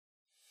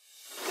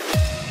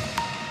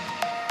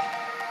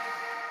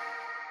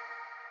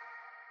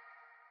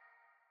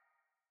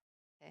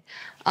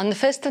On the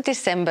 1st of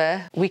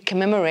December, we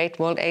commemorate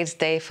World AIDS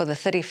Day for the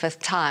 35th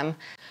time.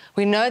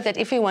 We know that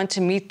if we want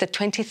to meet the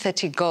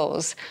 2030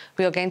 goals,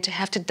 we are going to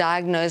have to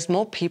diagnose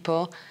more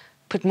people,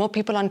 put more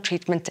people on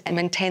treatment and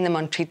maintain them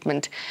on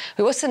treatment.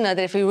 We also know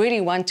that if we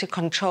really want to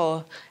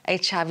control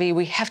HIV,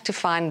 we have to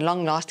find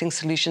long-lasting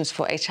solutions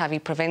for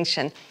HIV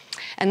prevention.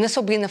 And this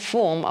will be in the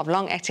form of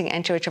long-acting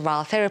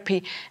antiretroviral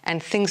therapy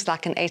and things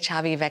like an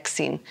HIV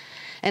vaccine.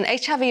 An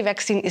HIV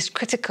vaccine is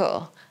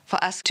critical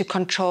for us to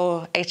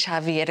control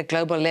HIV at a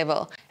global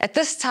level. At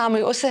this time,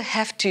 we also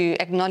have to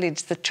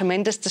acknowledge the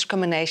tremendous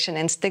discrimination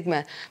and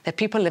stigma that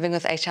people living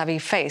with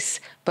HIV face,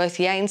 both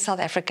here in South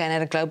Africa and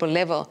at a global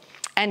level,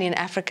 and in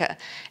Africa,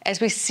 as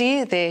we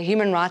see the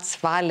human rights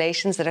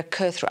violations that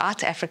occur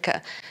throughout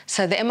Africa.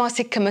 So the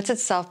MRC commits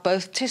itself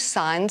both to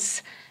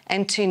science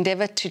and to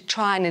endeavour to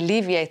try and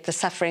alleviate the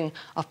suffering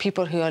of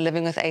people who are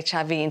living with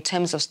HIV in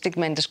terms of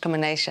stigma and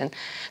discrimination.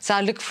 So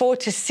I look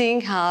forward to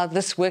seeing how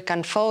this work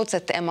unfolds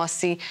at the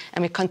MRC,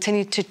 and we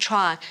continue to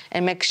try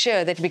and make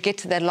sure that we get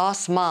to that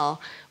last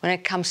mile when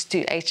it comes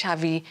to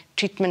HIV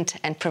treatment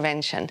and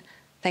prevention.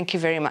 Thank you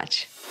very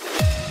much.